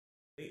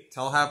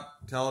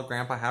Tell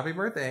Grandpa happy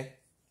birthday.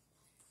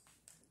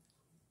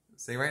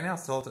 Say right now.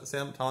 Tell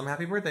him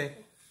happy birthday.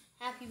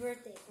 Happy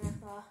birthday,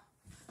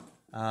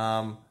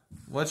 Grandpa.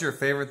 What's your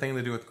favorite thing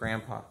to do with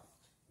Grandpa?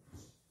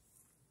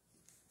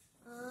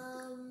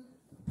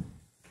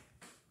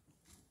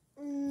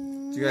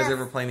 Do you guys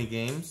ever play any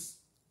games?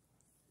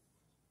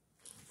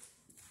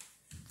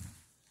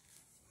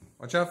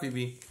 Watch out,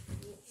 Phoebe.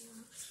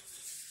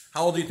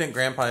 How old do you think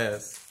Grandpa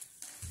is?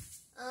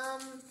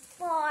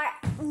 4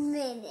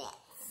 minutes.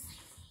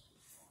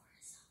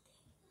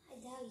 I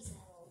doubt he's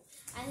that old.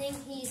 I think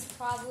he's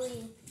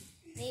probably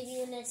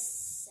maybe in his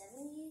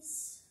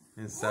 70s.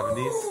 In his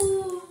 70s?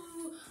 Ooh,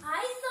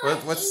 I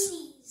thought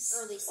 80s.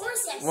 Early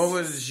 70s. What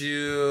would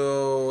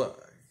you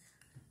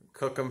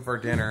cook him for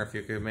dinner if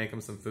you could make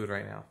him some food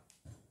right now?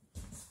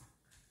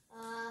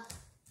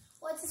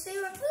 What's his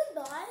favorite food,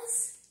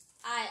 guys?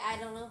 I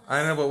don't know. I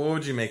don't know, but what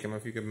would you make him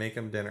if you could make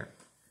him dinner?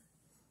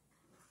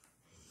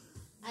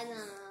 I don't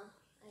know.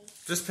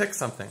 Just pick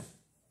something.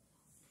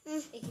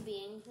 It could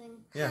be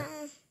anything. Yeah.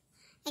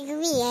 It could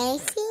be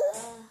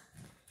anything?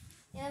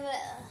 Yeah, but...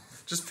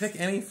 Just pick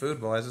any food,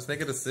 boys. Just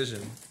make a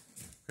decision.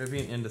 You're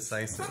being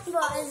indecisive.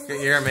 You're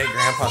here to make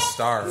Grandpa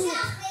starve.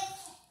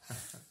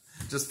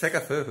 Just pick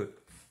a food.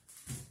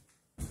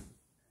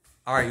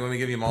 Alright, you want me to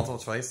give you multiple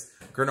choice?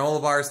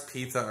 Granola bars,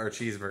 pizza, or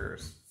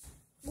cheeseburgers?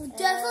 Well,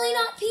 definitely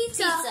not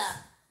pizza.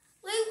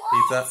 Wait, what?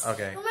 Pizza?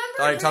 Okay.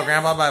 Alright, tell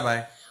Grandpa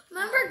bye-bye.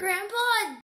 Remember Grandpa